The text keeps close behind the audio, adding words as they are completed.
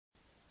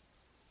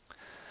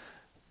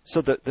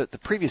So the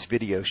previous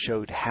video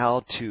showed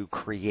how to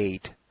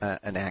create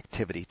an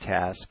activity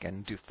task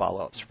and do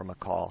follow-ups from a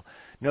call.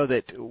 Know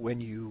that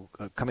when you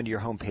come into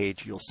your home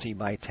page, you'll see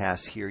My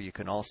Tasks here. You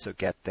can also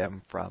get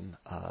them from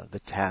the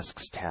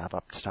Tasks tab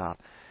up top.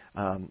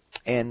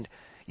 And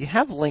you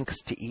have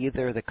links to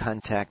either the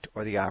contact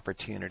or the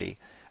opportunity.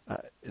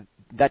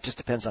 That just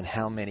depends on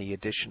how many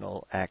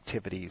additional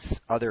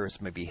activities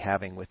others may be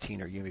having with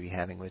Tina or you may be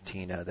having with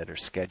Tina that are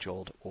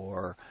scheduled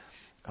or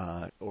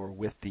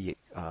with the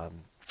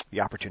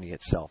opportunity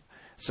itself.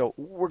 So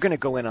we're going to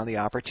go in on the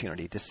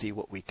opportunity to see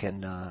what we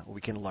can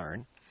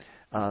learn.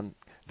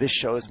 This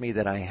shows me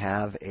that I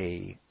have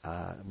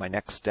my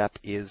next step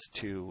is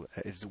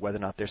whether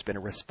or not there's been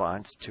a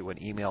response to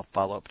an email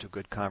follow-up to a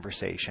good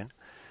conversation.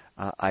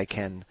 I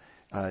can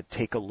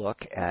take a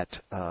look at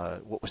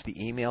what was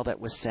the email that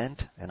was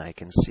sent, and I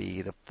can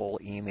see the full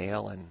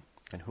email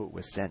and who it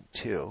was sent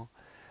to.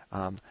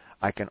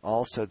 I can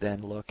also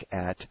then look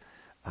at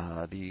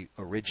the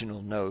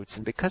original notes,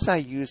 and because I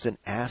use an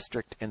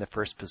asterisk in the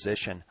first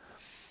position,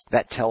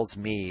 that tells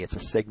me it's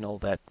a signal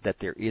that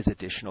there is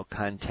additional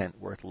content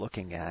worth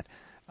looking at.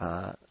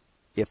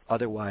 If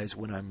otherwise,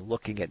 when I'm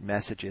looking at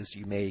messages,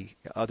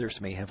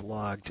 others may have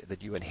logged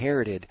that you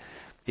inherited.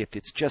 If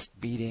it's just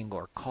meeting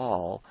or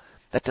call,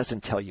 that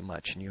doesn't tell you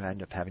much, and you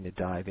end up having to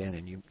dive in.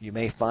 And you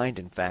may find,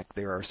 in fact,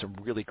 there are some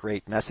really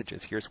great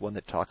messages. Here's one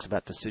that talks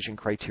about decision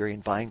criteria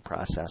and buying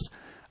process.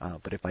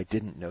 But if I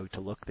didn't know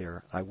to look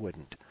there, I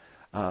wouldn't.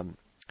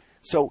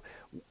 So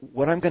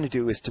what I'm going to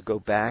do is to go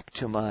back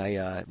to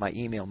my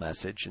email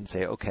message and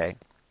say, okay,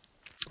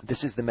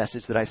 this is the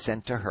message that I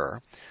sent to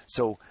her.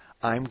 So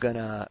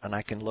and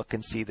I can look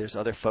and see there's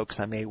other folks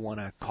I may want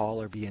to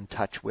call or be in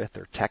touch with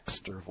or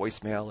text or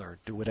voicemail or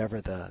do whatever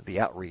the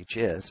outreach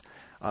is.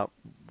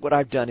 What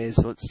I've done is,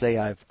 let's say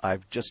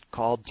I've just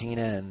called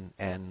Tina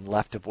and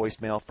left a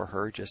voicemail for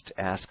her, just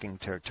asking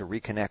to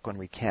reconnect when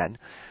we can.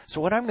 So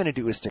what I'm going to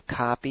do is to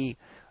copy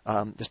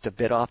just a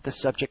bit off the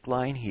subject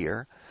line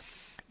here.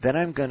 Then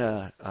I'm going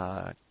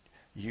to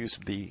use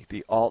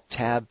the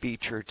Alt-Tab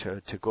feature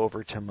to go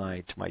over to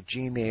my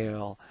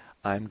Gmail.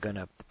 I'm going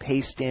to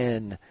paste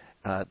in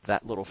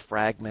that little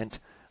fragment.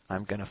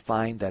 I'm going to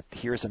find that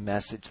here's a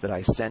message that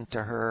I sent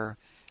to her.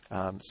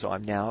 So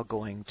I'm now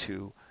going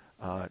to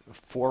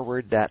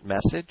forward that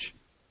message.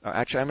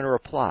 Actually, I'm going to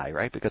reply,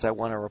 right? Because I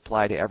want to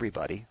reply to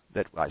everybody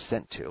that I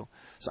sent to.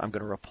 So I'm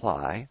going to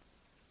reply.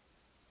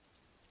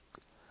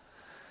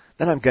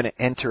 Then I'm going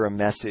to enter a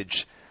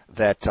message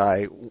that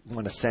I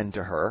want to send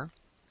to her.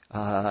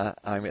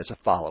 I'm as a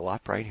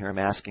follow-up, right? Here I'm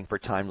asking for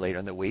time later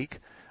in the week.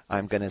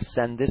 I'm going to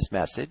send this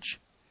message.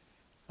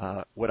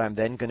 What I'm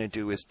then going to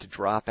do is to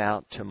drop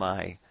out to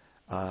my,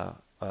 I'm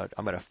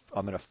going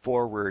to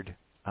forward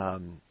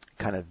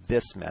kind of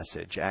this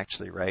message,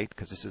 actually, right?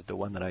 Because this is the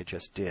one that I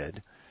just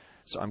did.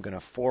 So I'm going to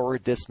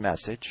forward this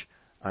message.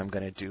 I'm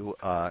going to do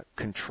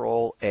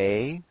Control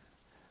A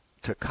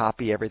to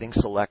copy everything,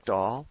 select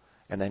all,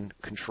 and then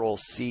Control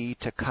C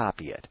to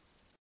copy it.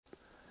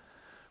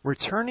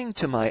 Returning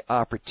to my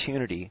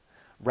opportunity,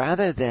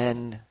 rather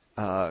than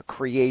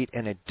create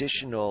an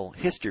additional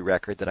history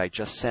record that I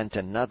just sent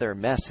another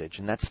message,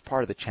 and that's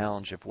part of the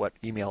challenge of what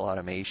email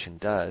automation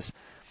does,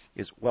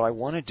 is what I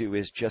want to do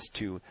is just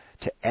to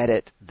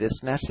edit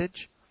this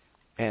message.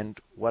 And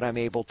what I'm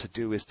able to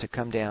do is to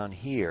come down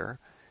here,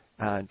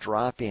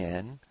 drop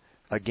in,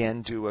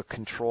 again do a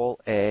Control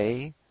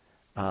A,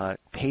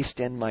 paste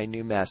in my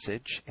new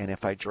message, and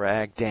if I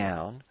drag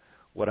down,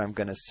 what I'm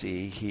going to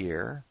see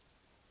here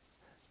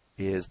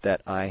is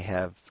that I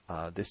have,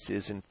 this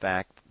is in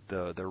fact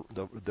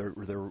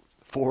the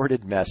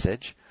forwarded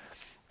message.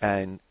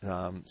 And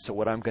so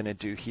what I'm going to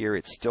do here,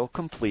 it's still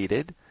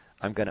completed.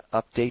 I'm going to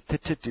update the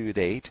to-do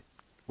date,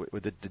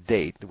 with the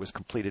date that was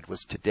completed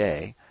was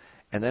today.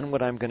 And then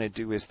what I'm going to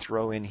do is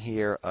throw in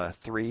here a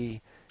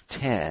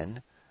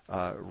 310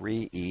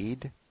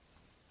 read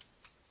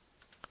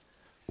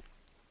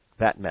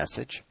that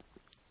message.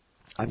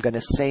 I'm going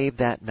to save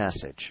that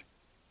message.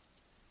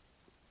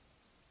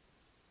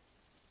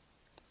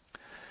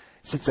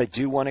 Since I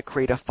do want to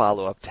create a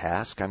follow-up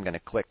task, I'm going to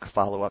click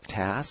Follow-up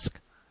Task.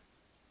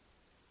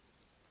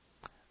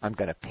 I'm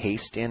going to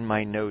paste in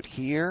my note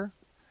here,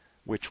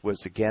 which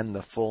was, again,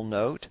 the full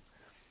note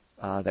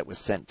that was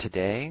sent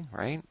today,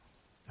 right?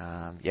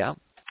 I'm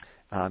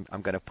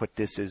going to put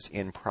this as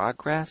in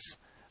progress.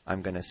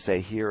 I'm going to say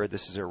here,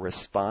 this is a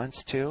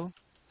response to.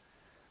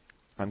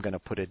 I'm going to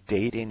put a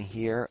date in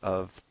here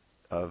of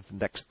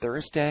next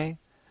Thursday,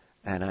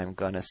 and I'm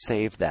going to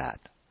save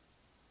that.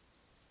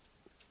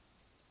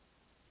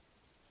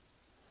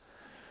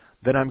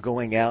 Then I'm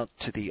going out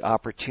to the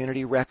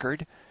opportunity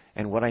record,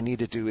 and what I need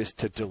to do is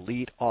to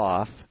delete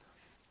off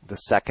the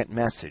second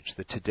message,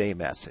 the today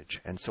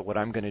message. And so what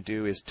I'm going to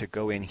do is to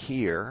go in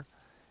here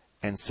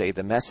and say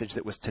the message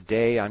that was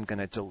today I'm going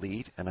to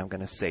delete, and I'm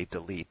going to say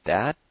delete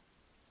that.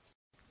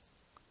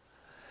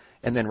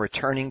 And then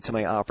returning to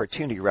my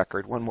opportunity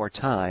record one more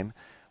time,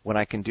 what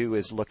I can do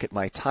is look at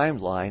my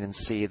timeline and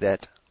see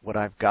that what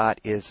I've got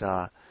is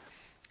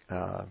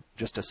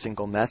just a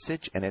single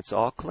message, and it's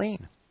all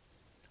clean.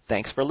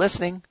 Thanks for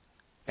listening,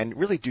 and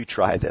really do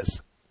try this.